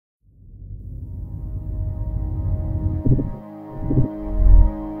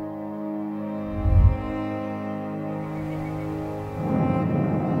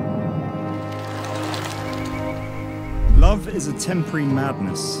is a temporary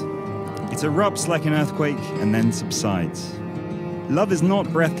madness. It erupts like an earthquake and then subsides. Love is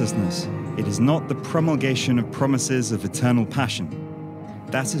not breathlessness. It is not the promulgation of promises of eternal passion.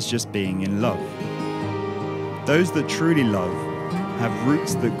 That is just being in love. Those that truly love have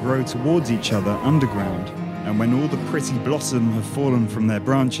roots that grow towards each other underground, and when all the pretty blossom have fallen from their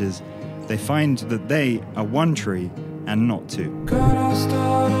branches, they find that they are one tree and not two.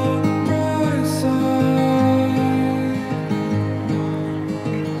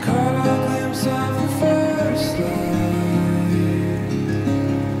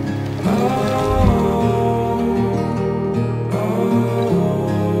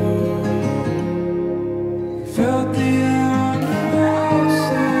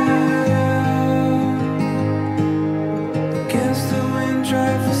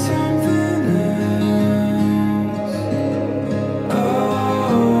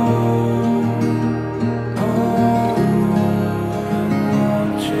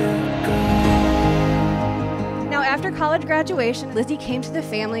 College graduation, Lizzie came to the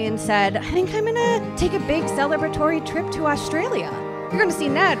family and said, I think I'm gonna take a big celebratory trip to Australia. You're gonna see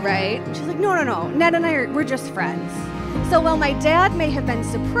Ned, right? She's like, no. Ned and we're just friends. So while my dad may have been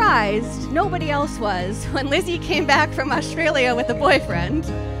surprised, nobody else was when Lizzie came back from Australia with a boyfriend.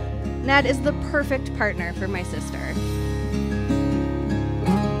 Ned is the perfect partner for my sister.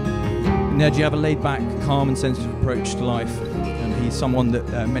 Ned, you have a laid-back, calm and sensitive approach to life, and he's someone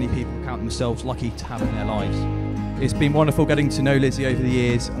that many people count themselves lucky to have in their lives. It's been wonderful getting to know Lizzie over the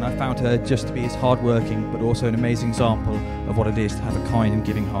years, and I found her just to be as hardworking, but also an amazing example of what it is to have a kind and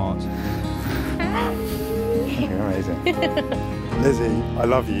giving heart. You're amazing. Lizzie, I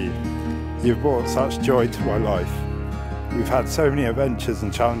love you. You've brought such joy to my life. We've had so many adventures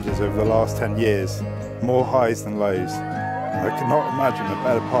and challenges over the last 10 years, more highs than lows. I could not imagine a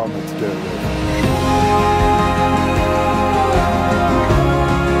better partner to do it with.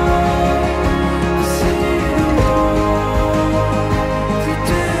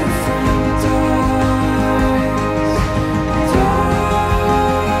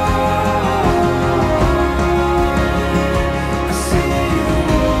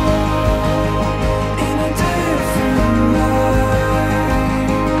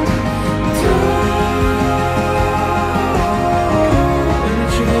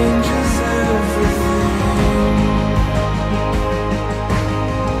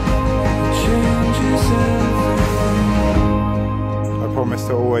 I promise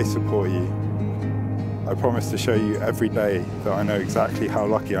to always support you. I promise to show you every day that I know exactly how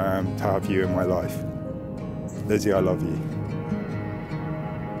lucky I am to have you in my life. Lizzie, I love you.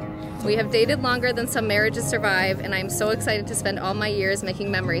 We have dated longer than some marriages survive, and I'm so excited to spend all my years making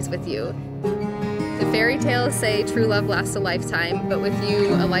memories with you. The fairy tales say true love lasts a lifetime, but with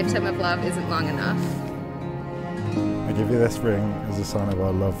you, a lifetime of love isn't long enough. I give you this ring as a sign of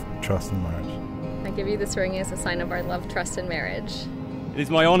our love, trust and marriage. I give you this ring as a sign of our love, trust and marriage. It is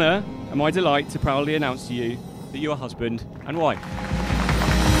my honour and my delight to proudly announce to you that you are husband and wife.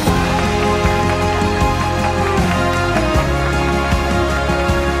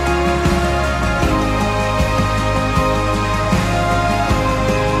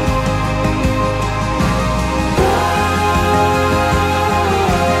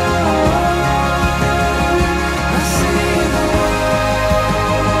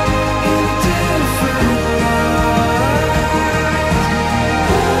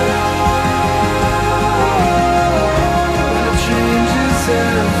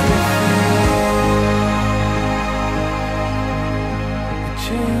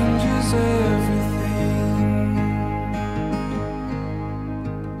 Changes everything.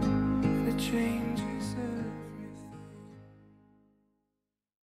 It changes.